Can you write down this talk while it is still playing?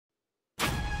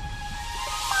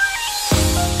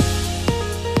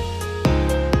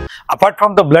Apart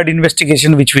from the blood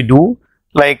investigation which we do,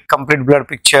 like complete blood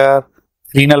picture,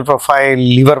 renal profile,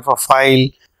 liver profile,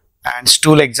 and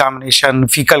stool examination,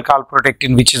 fecal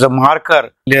calprotectin, which is a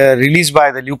marker released by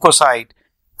the leukocyte,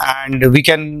 and we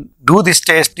can do this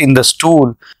test in the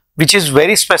stool, which is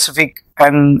very specific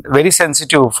and very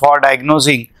sensitive for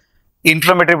diagnosing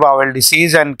inflammatory bowel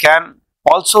disease and can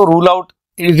also rule out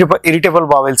irritable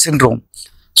bowel syndrome.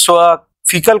 So a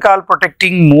fecal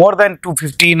calprotectin more than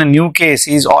 250 in a new case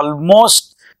is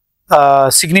almost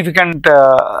significant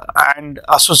and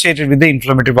associated with the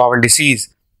inflammatory bowel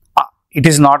disease. It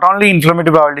is not only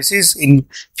inflammatory bowel disease. In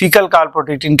fecal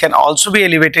calprotectin can also be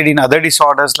elevated in other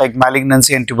disorders like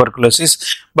malignancy and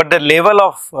tuberculosis, but the level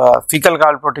of fecal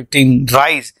calprotectin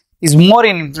rise is more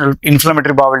in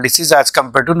inflammatory bowel disease as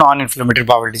compared to non-inflammatory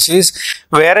bowel disease,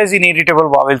 whereas in irritable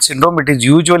bowel syndrome it is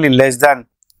usually less than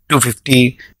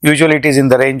 250, usually it is in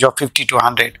the range of 50 to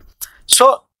 100.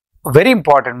 So very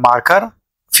important marker,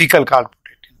 fecal calprotectin.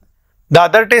 The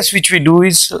other test which we do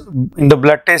is in the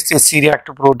blood test is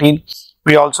C-reactive protein.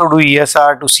 We also do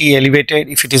ESR to see elevated.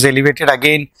 If it is elevated,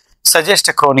 again suggest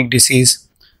a chronic disease.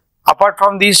 Apart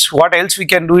from this, what else we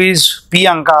can do is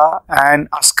P-ANCA and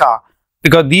ASCA,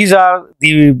 because these are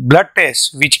the blood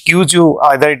tests which gives you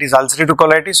either it is ulcerative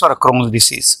colitis or a Crohn's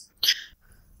disease.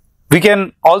 We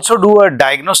can also do a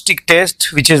diagnostic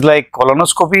test which is like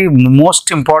colonoscopy,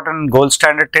 most important gold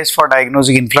standard test for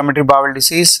diagnosing inflammatory bowel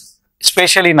disease,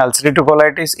 especially in ulcerative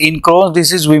colitis. In Crohn's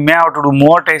disease, we may have to do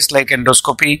more tests like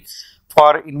endoscopy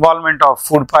for involvement of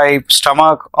food pipe,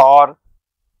 stomach, or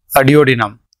a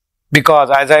duodenum.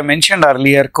 Because as I mentioned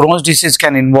earlier, Crohn's disease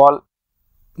can involve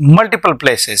multiple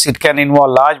places. It can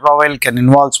involve large bowel, can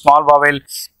involve small bowel.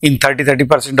 In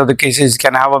 30% of the cases, it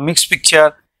can have a mixed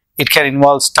picture. It can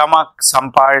involve stomach,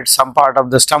 some part of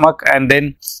the stomach, and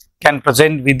then can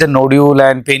present with the nodule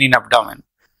and pain in abdomen.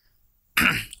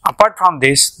 Apart from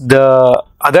this, the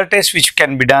other test which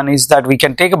can be done is that we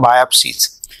can take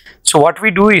biopsies. So what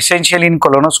we do essentially in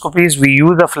colonoscopy is we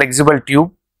use a flexible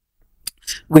tube.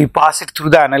 We pass it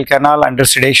through the anal canal under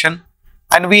sedation,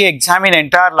 and we examine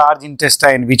entire large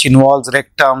intestine, which involves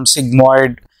rectum,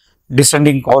 sigmoid,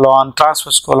 descending colon,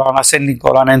 transverse colon, ascending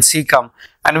colon, and cecum,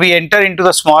 and we enter into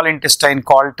the small intestine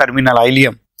called terminal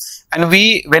ileum. And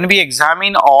when we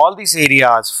examine all these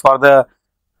areas for the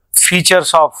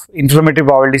features of inflammatory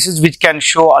bowel disease, which can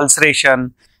show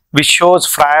ulceration, which shows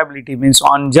friability, means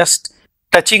on just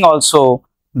touching also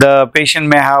the patient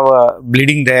may have a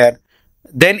bleeding there.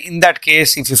 Then in that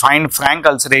case, if you find frank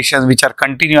ulcerations which are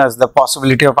continuous, the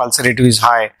possibility of ulcerative is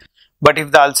high. But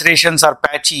if the ulcerations are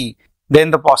patchy,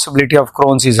 then the possibility of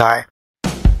Crohn's is high.